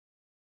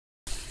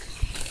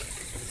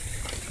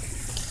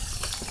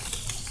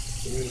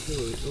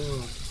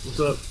What's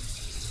up?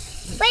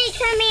 Wait,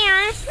 come here.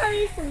 I'll show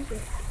you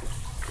something.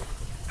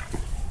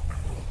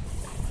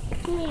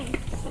 Come here.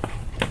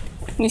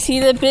 You see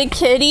the big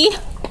kitty?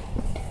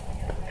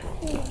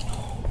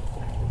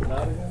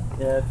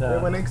 Yeah, it's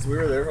went in 'cause we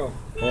were there. Huh?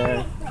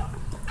 Yeah.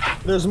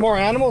 There's more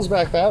animals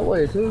back that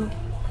way too.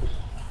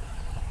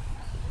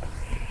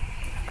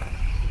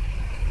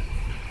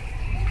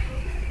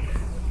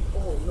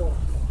 Oh no!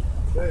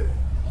 Hey.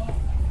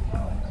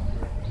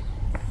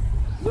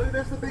 Look,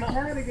 that's the big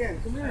cat again.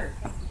 Come here.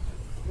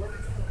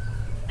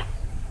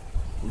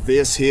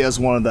 This here is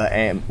one of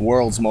the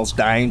world's most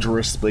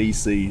dangerous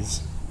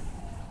species.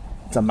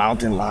 It's a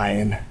mountain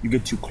lion. You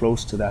get too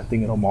close to that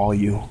thing, it'll maul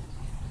you.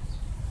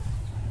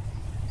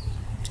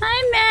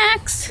 Hi,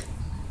 Max.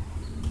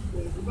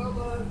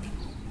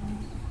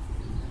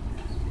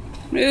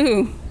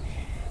 Ooh,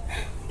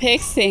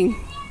 pixing.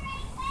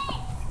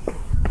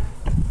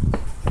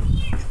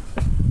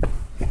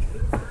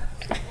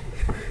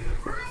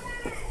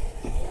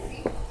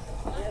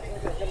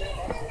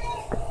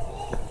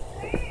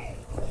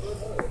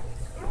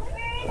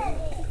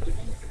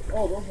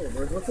 Oh, don't hurt,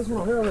 bird. What's this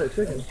one here? Oh, that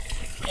chicken.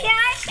 Here,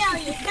 I'll show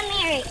you. Come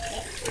here.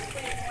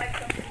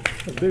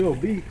 A big old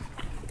beak.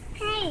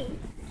 Hey,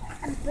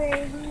 a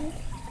birdie.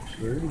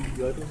 Birdie? You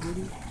got this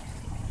birdie?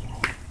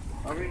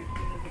 I mean,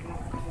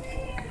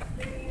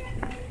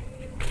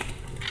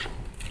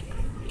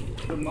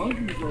 the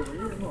monkeys over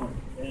here, huh?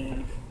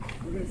 And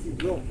we're gonna see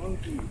real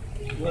monkeys.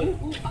 Look.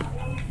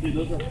 Dude,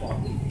 those are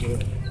foxes.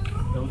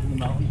 Those in the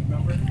mountains,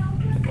 remember?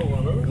 Oh, one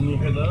of those? And you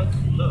hear those?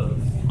 Those.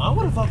 I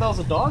would have thought that was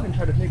a dog and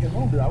tried to take it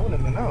home, dude. I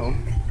wouldn't have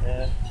known.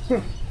 Yeah.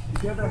 You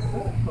got that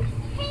stuff.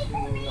 Hey,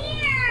 come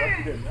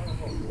here.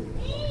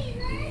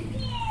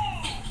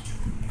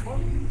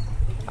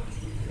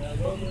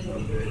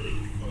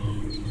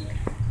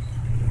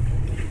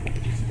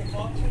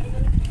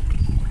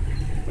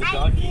 The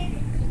doggy?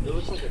 It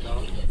looks like a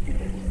dog.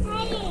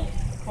 Hey.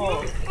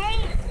 Oh.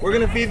 Hey. We're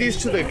gonna feed these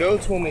to the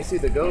goats when we see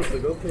the goats. The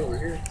goats are over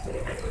here.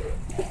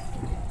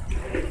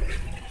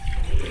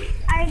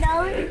 Are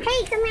those?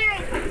 Hey, come here.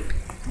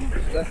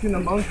 I seen the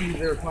monkeys.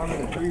 They were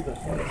climbing the trees.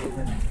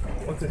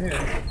 What's in here?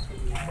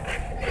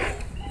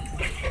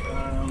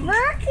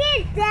 Look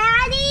it,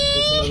 Daddy.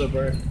 There's another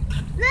bird.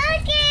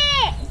 Look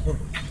it.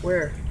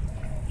 Where?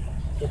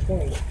 Which one?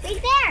 Right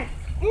there,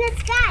 in the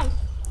sky.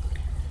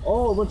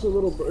 Oh, a bunch of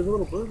little birds. Is a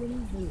little bird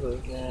in there?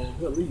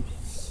 What leaf?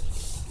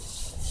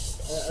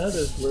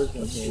 There's birds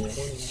in here.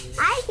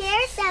 I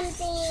hear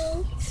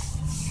something.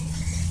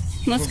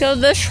 Let's go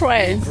this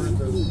way. I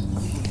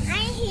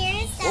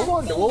hear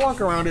something. We'll walk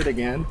around it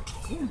again.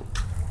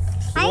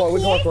 I We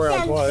can walk hear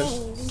around twice.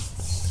 something.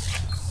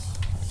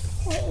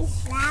 Hey,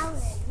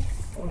 flowers.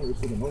 I want to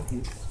see the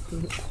monkeys.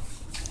 Nope.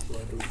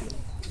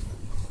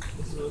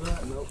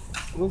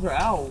 Those are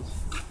owls.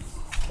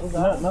 Those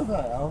are not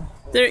owls.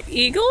 They're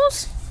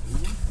eagles?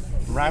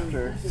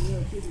 Raptor. It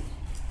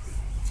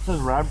says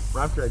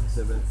raptor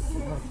exhibit.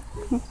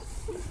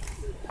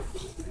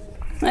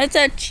 It's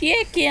a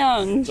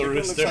chicken. It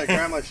looks like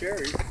Grandma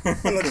Sherry.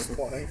 Looks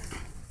funny.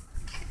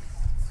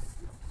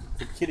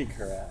 The kitty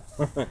corral.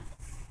 Looks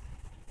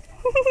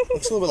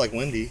a little bit like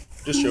Wendy.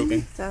 Just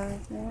joking.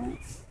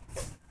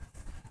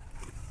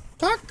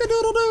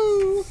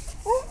 Cock-a-doodle-doo.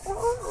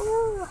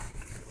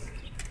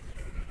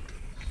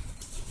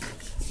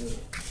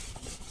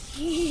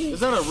 Is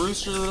that a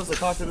rooster that does a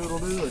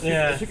cock-a-doodle-doo?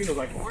 Yeah. The chicken goes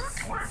like...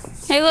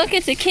 Hey, look,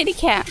 it's a kitty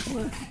cat.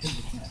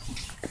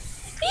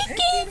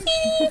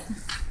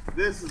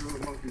 This is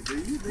what monkeys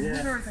do. They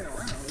move everything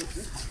around.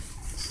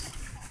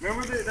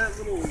 Remember that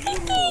little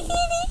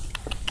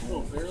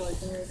bear-like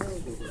thing right there?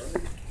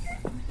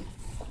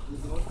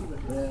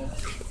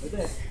 Right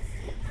there.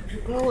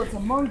 Oh, it's a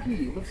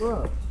monkey. Look her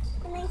up.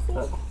 Can I see?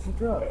 Look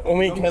her up.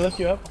 Can I lift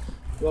you up?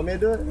 You want me to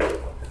do it?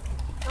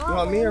 You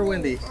want me or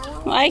Wendy?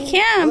 I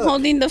can. I'm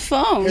holding the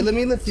phone. Here, let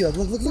me lift you up.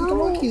 Look at the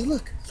monkeys.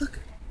 Look.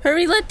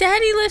 Hurry, let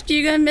Daddy lift you.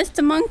 You're gonna miss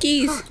the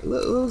monkeys.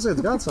 Look, looks like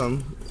it's got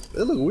some.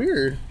 They look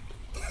weird.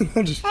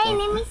 I'm just Hey,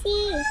 let me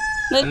see.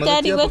 Let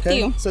Daddy lift okay?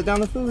 you. Set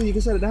down the food. You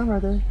can set it down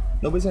right there.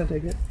 Nobody's gonna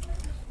take it.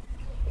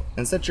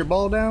 And set your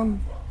ball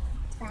down.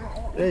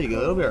 There you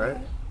go. It'll be alright.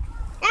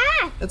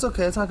 Ah! It's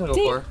okay. It's not gonna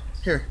go far.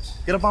 Here,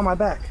 get up on my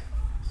back.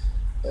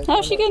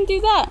 How's she gonna do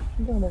that?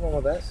 I'm going up on my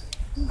back.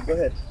 Go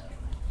ahead.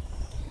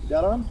 You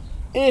got on?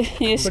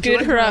 You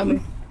scoot her up.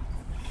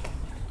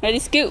 Ready,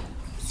 scoot.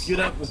 Scoot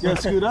up. You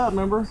gotta scoot up,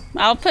 remember?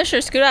 I'll push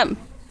her, scoot up.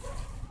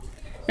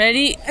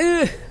 Ready?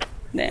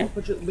 There.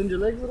 Bend your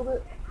legs a little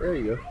bit. There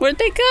you go. Where'd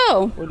they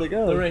go? Where'd they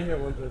go? They're right here.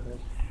 One's right there.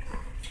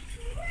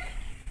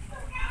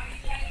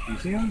 You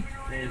see him?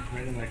 Yeah, he's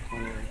right in that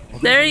corner.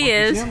 There he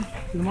is. See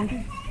the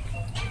monkey?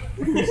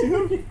 You see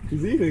him?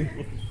 He's eating.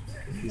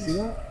 You see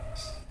that?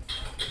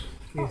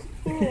 You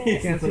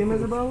can't see him,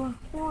 Isabella?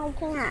 No, I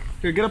can't.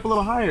 Here, get up a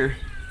little higher.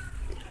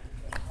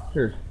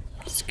 Here.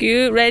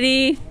 Scoot,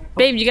 ready?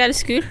 Babe, you gotta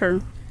scoot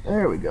her.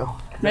 There we go. Is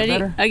that Ready?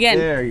 better? Again.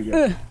 There you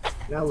go.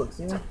 Now look,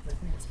 see him?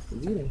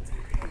 He's eating.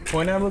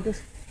 Point at him,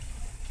 Lucas.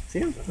 See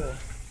him?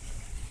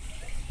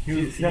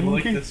 You see that like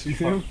monkey? this? You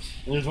see him?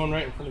 There's one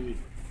right in front of you.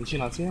 Did she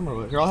not see him or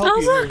what? Here, I'll help Oh,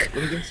 you. look.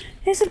 Here, let me guess.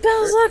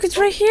 Isabella, look, it's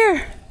right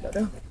here.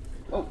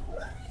 Oh.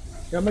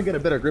 Yeah, I'm gonna get a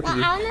better grip of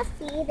you. I want to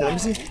feed Here,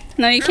 let me it. see.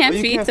 No, you can't Well,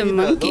 you feed can't the Those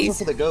monkeys. are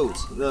for the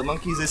goats. The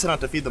monkeys, they sit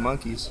out to feed the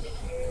monkeys.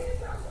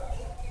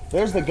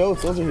 There's the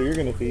goats. Those are who you're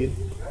gonna feed.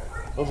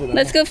 Those are them.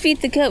 Let's go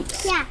feed the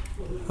goats. Yeah.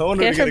 I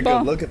wonder Get if you her get a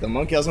ball. good look at the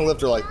monkey. I was gonna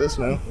lift her like this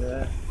now.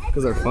 Yeah.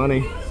 Because they're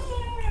funny.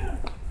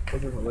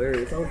 Those are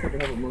hilarious. I wish I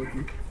could have a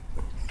monkey.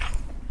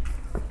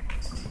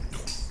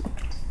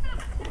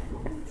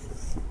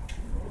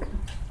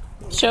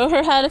 Show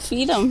her how to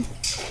feed them.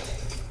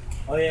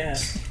 Oh yeah.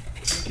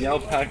 The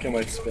alpaca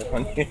might spit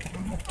on you.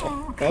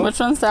 Oh, Which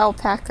one's the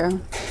alpaca?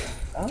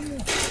 Oh yeah.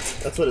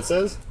 that's what it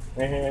says?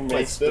 Right here,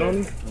 Might spit on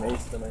you?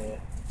 Mace them, yeah.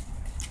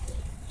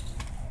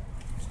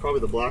 It's probably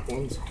the black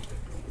ones.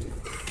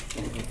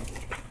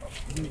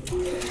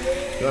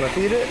 You wanna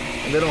feed it?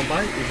 And they don't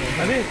bite?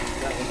 I think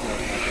that one's not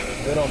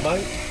alpaca. They don't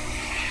bite?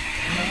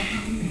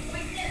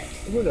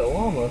 Look at a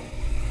llama.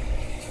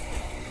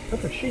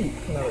 That's a sheep.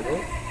 Not a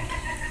goat.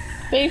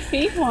 They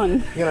feed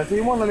one. You gonna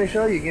feed one? Let me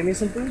show you. Give me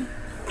some food.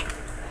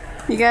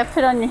 You gotta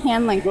put it on your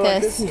hand like Go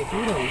like this this. and you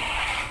feed them.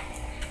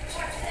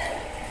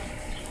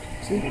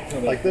 See?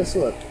 Like this,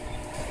 look.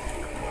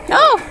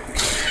 Oh!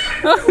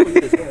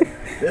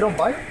 They don't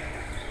bite?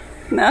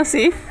 Now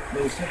see?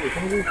 They snap your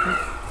fingers.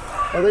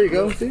 Oh, there you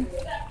go. See?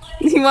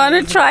 You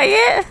wanna try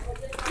it?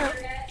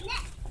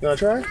 You wanna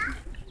try?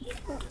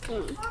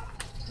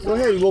 Go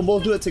ahead. We'll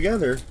both do it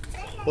together.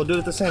 We'll do it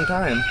at the same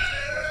time.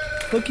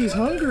 Cookie's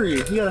hungry.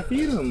 You gotta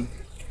feed him.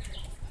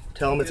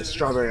 Tell him it's a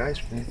strawberry ice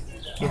cream.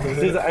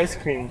 There's ice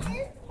cream. Throw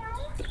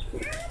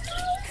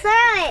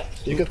it.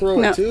 You can throw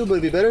No. it too, but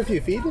it'd be better if you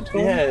feed it to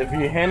him. Yeah, if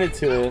you hand it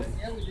to it.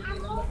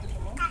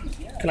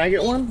 Can I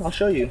get one? I'll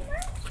show you.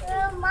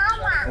 Mama.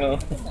 Oh.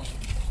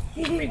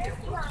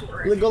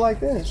 Look, go like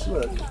this.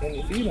 Look, and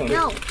you feed them.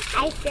 No,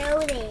 I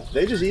throwed it.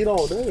 They just eat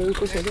all day. They're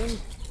supposed to do.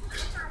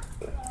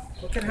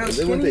 Look at how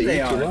They want to eat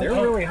you, huh? They're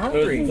really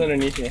hungry. It's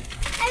underneath you.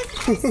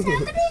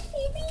 Somebody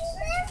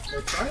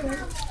feeding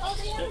them?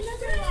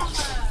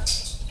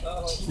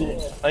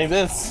 Like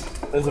this,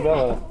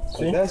 Isabella.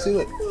 See? Like that, see,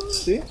 look.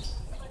 See?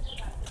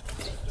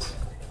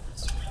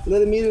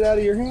 Let him eat it out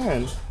of your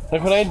hand.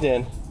 Look what I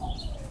did.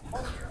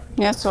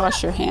 You have to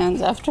wash your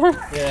hands after.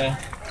 Yeah.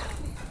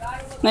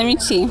 Let me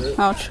see.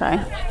 I'll try.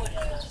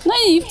 No,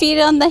 you feed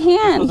it on the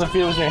hand. Supposed to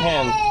feed with your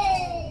hand.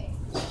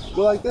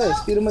 Go like this.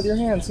 Feed him with your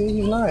hand. See,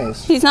 he's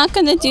nice. He's not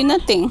gonna do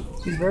nothing.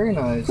 He's very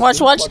nice. Watch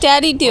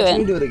Daddy do Watch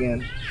me it. do it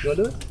again. You want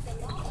to do it?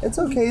 It's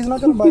okay. He's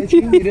not going to bite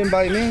you. He didn't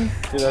bite me.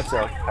 Dude, that's a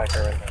alpaca right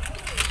there.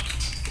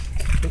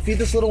 Well, feed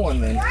this little one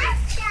then.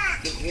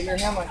 Give him your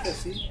hand like this.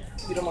 See?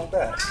 Feed him like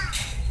that.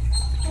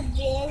 A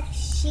big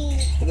sheep.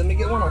 Well, let me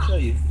get one. I'll show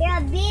you. You're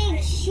a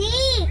big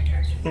sheep.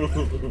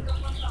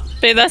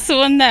 Babe, that's the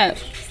one that.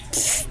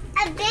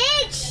 A big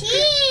Look at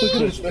sheep.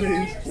 his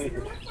face.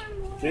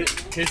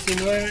 Can you see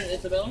more,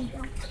 Isabella?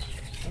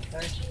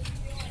 Okay.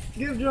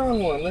 Give John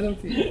one. Let him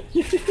feed.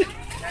 He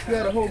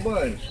got a whole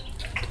bunch.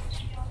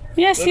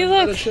 Yeah, see,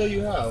 Let us look. show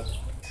you how.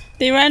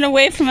 They ran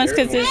away from us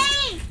because there's.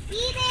 Hey,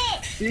 feed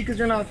it. See, because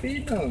you're not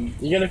feeding them.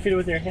 You're gonna feed it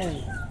with your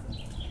hand.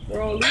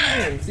 They're all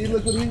leaving. See,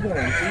 look what he's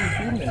doing. See, he's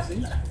feeding it.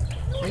 See?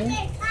 See?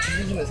 He's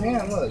using his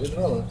hand. Look,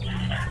 Isabella.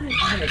 He's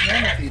using his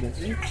hand to feed it.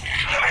 See?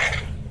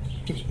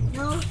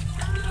 No.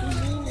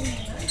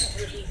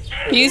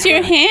 Use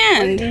your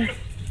hand.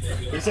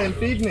 He's saying,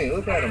 feed me.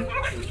 Look at him.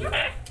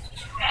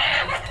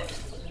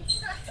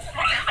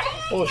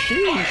 Oh,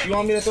 sheesh. You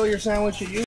want me to throw your sandwich at you?